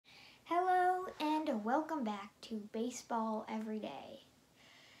and welcome back to Baseball Every Day.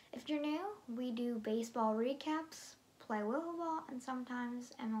 If you're new, we do baseball recaps, play wiffle ball, and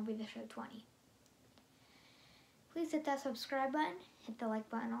sometimes MLB The Show 20. Please hit that subscribe button, hit the like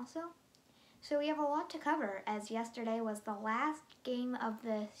button also. So we have a lot to cover, as yesterday was the last game of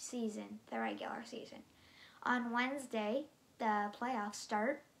the season, the regular season. On Wednesday, the playoffs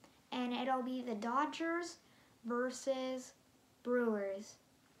start, and it'll be the Dodgers versus Brewers.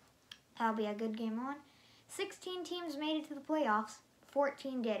 That'll be a good game on. 16 teams made it to the playoffs,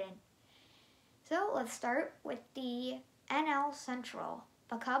 14 didn't. So let's start with the NL Central.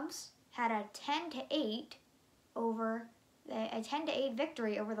 The Cubs had a 10-8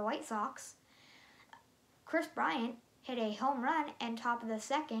 victory over the White Sox. Chris Bryant hit a home run in top of the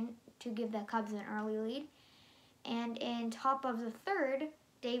second to give the Cubs an early lead. And in top of the third,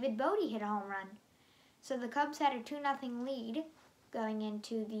 David Bodie hit a home run. So the Cubs had a 2-0 lead going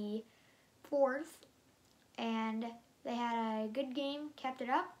into the fourth, and they had a good game, kept it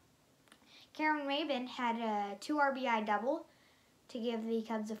up. Cameron Maybin had a 2 RBI double to give the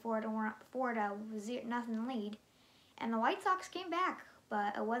Cubs a 4-0 lead, and the White Sox came back,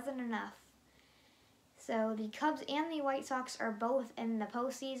 but it wasn't enough. So the Cubs and the White Sox are both in the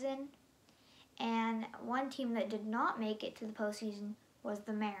postseason, and one team that did not make it to the postseason was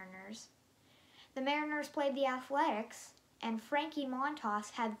the Mariners. The Mariners played the Athletics, and Frankie Montas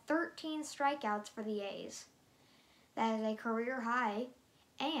had 13 strikeouts for the A's. That is a career high,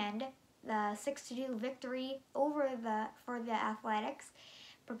 and the 6-2 victory for the Athletics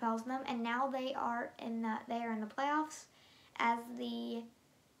propels them, and now they are in the playoffs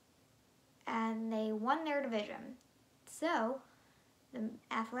and they won their division. So the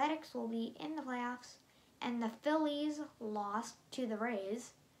Athletics will be in the playoffs, and the Phillies lost to the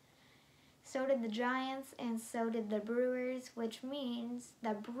Rays. So did the Giants, and so did the Brewers, which means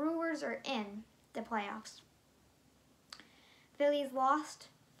the Brewers are in the playoffs. Phillies lost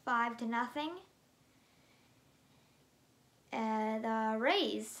 5-0. The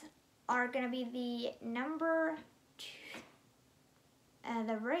Rays are going to be the number 2.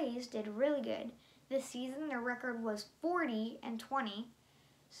 The Rays did really good. This season, their record was 40-20,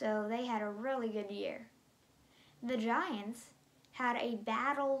 so they had a really good year. The Giants had a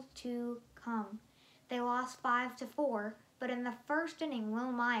battle to come. They lost 5-4, but in the first inning,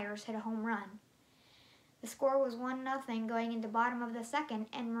 Will Myers hit a home run. The score was 1-0 going into bottom of the second,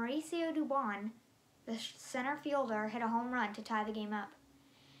 and Mauricio Dubon, the center fielder, hit a home run to tie the game up.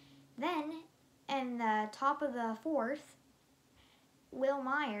 Then, in the top of the fourth, Will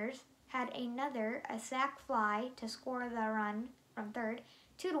Myers had a sac fly to score the run from third,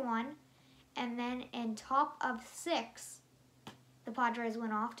 2-1, and then in top of 6, the Padres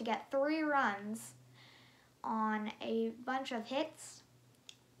went off to get 3 runs on a bunch of hits.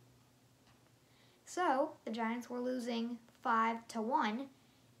 So the Giants were losing 5-1,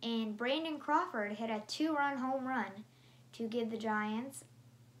 and Brandon Crawford hit a 2-run home run to give the Giants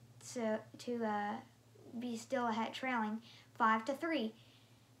to be still ahead, trailing 5-3.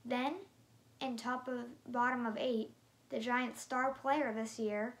 Then, in bottom of 8, the Giants' star player this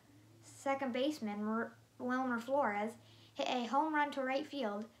year, second baseman Wilmer Flores, hit a home run to right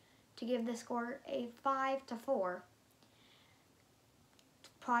field to give the score a 5-4.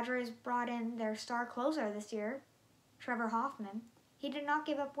 Padres brought in their star closer this year, Trevor Hoffman. He did not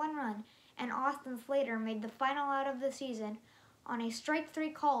give up 1 run, and Austin Slater made the final out of the season on a strike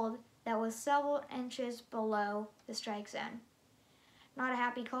 3 called that was several inches below the strike zone. Not a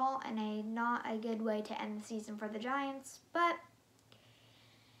happy call, and not a good way to end the season for the Giants, but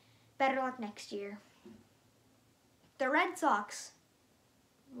better luck next year. The Red Sox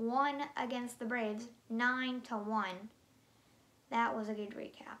won against the Braves 9-1. That was a good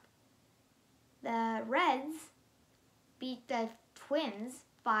recap. The Reds beat the Twins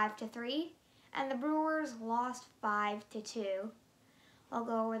 5-3, and the Brewers lost 5-2. We'll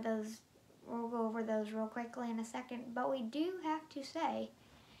go over those real quickly in a second, but we do have to say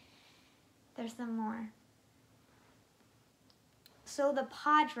there's some more. So the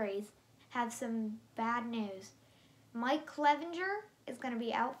Padres have some bad news. Mike Clevenger is going to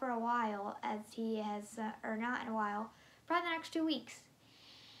be out for a while, as he has, or not in a while, probably the next 2 weeks.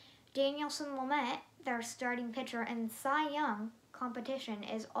 Danielson Lamet, their starting pitcher in Cy Young competition,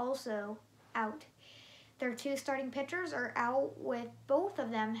 is also out. Their 2 starting pitchers are out, with both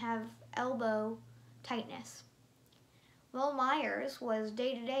of them have elbow tightness. Will Myers was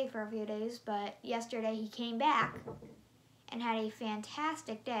day-to-day for a few days, but yesterday he came back and had a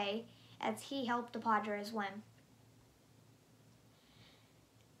fantastic day as he helped the Padres win.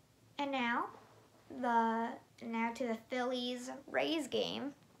 And now to the Phillies-Rays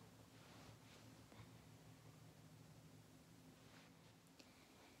game.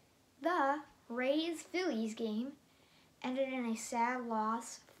 Rays-Phillies game ended in a sad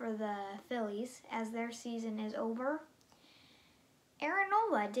loss for the Phillies as their season is over. Aaron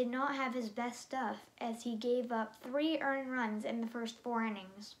Nola did not have his best stuff as he gave up 3 earned runs in the first 4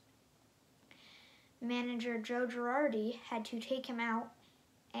 innings. Manager Joe Girardi had to take him out,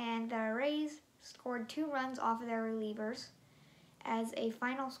 and the Rays scored 2 runs off of their relievers as a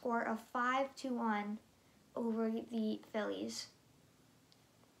final score of 5-1 over the Phillies.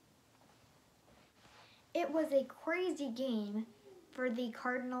 It was a crazy game for the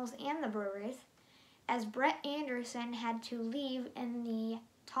Cardinals and the Brewers, as Brett Anderson had to leave in the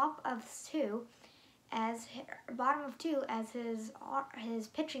bottom of 2 as his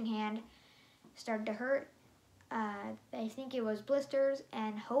pitching hand started to hurt. I think it was blisters,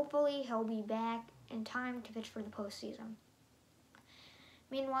 and hopefully he'll be back in time to pitch for the postseason.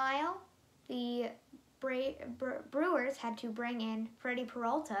 Meanwhile, the Brewers had to bring in Freddie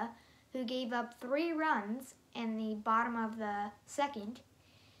Peralta, who gave up 3 runs in the bottom of the 2nd,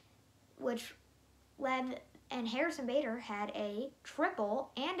 which led, and Harrison Bader had a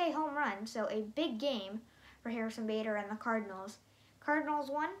triple and a home run, so a big game for Harrison Bader and the Cardinals. Cardinals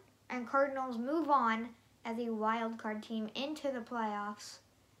won, and Cardinals move on as a wild card team into the playoffs.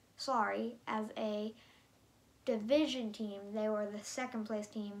 As a division team. They were the 2nd place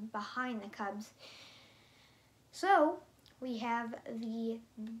team behind the Cubs. So we have the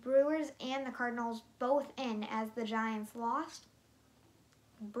Brewers and the Cardinals both in as the Giants lost.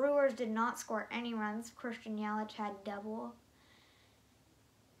 Brewers did not score any runs. Christian Yelich had double.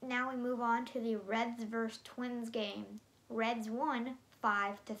 Now we move on to the Reds versus Twins game. Reds won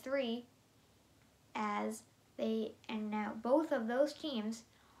 5-3 and now both of those teams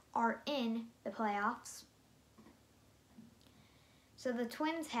are in the playoffs. So the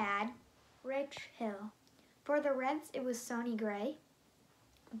Twins had Rich Hill. For the Reds, it was Sonny Gray.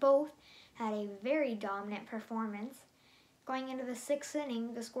 Both had a very dominant performance. Going into the 6th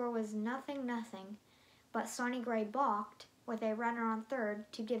inning, the score was 0-0, but Sonny Gray balked with a runner on 3rd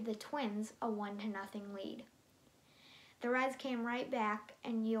to give the Twins a 1-0 lead. The Reds came right back,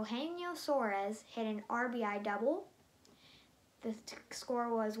 and Eugenio Suarez hit an RBI double. The score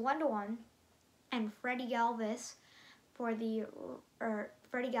was 1-1, and Freddie Galvis for the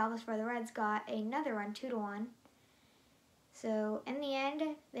Reds got another run, 2-1. So in the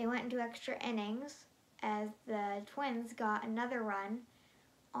end, they went into extra innings as the Twins got another run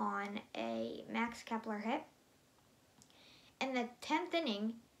on a Max Kepler hit. In the 10th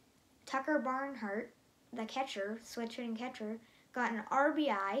inning, Tucker Barnhart, the catcher, switch-hitting catcher, got an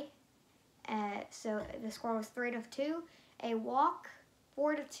RBI. So the score was 3-2, a walk,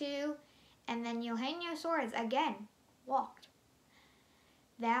 4-2, and then Eugenio Suarez again walked.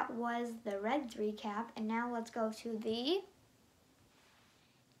 That was the Reds recap, and now let's go to the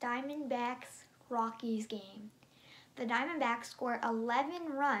Diamondbacks-Rockies game. The Diamondbacks score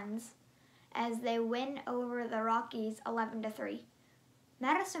 11 runs as they win over the Rockies 11-3.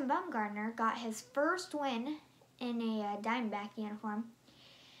 Madison Bumgarner got his first win in a Diamondback uniform,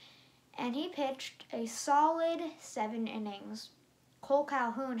 and he pitched a solid 7 innings. Cole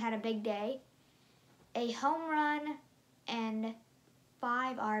Calhoun had a big day, a home run, and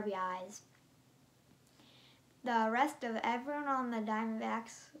 5 RBIs. The rest of everyone on the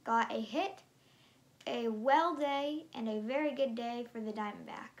Diamondbacks got a hit, a well day, and a very good day for the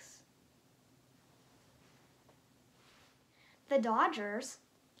Diamondbacks. The Dodgers,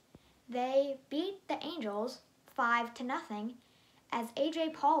 they beat the Angels 5-0 as A.J.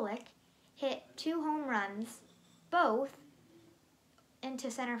 Pollock hit 2 home runs, both into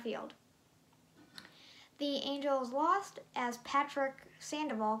center field. The Angels lost as Patrick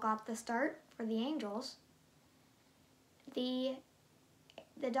Sandoval got the start for the Angels. The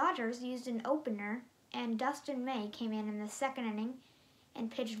Dodgers used an opener, and Dustin May came in the 2nd inning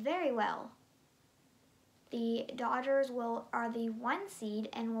and pitched very well. The Dodgers are the 1 seed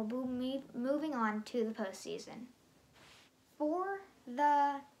and will be moving on to the postseason. For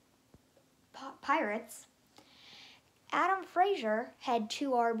the Pirates, Adam Frazier had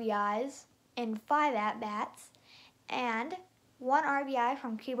 2 RBIs in 5 at-bats and 1 RBI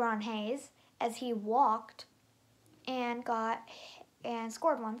from Ke'Bryan Hayes as he walked and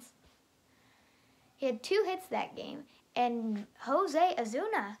scored once. He had 2 hits that game, and Jose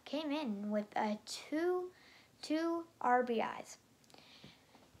Ozuna came in with a 2 RBIs.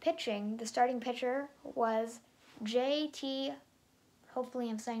 Pitching, the starting pitcher was J.T., hopefully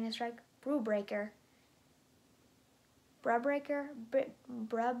I'm saying this right, Brubaker.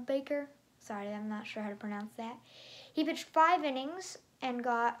 Sorry, I'm not sure how to pronounce that. He pitched 5 innings and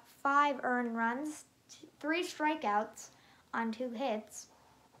got 5 earned runs, 3 strikeouts on 2 hits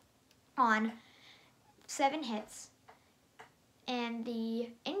on 7 hits. And the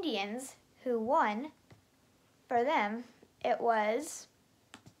Indians, who won, for them, it was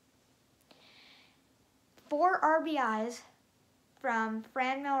 4 RBIs from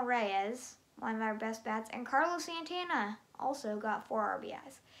Franmil Reyes, one of our best bats, and Carlos Santana also got 4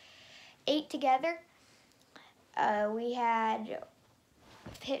 RBIs. 8 together. We had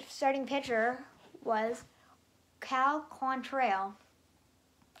starting pitcher was Cal Quantrill.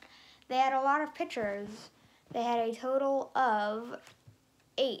 They had a lot of pitchers. They had a total of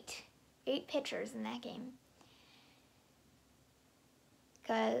 8 pitchers in that game.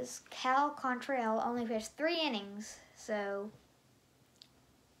 Because Cal Quantrill only pitched 3 innings, so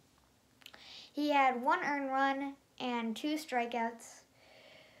he had 1 earned run and 2 strikeouts,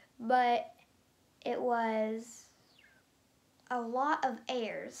 but it was a lot of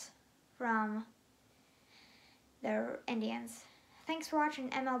errors from the Indians. Thanks for watching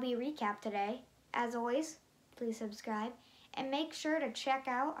MLB Recap today. As always, please subscribe and make sure to check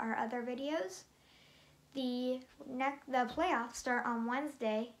out our other videos. The playoffs start on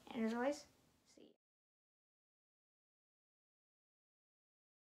Wednesday, and as always,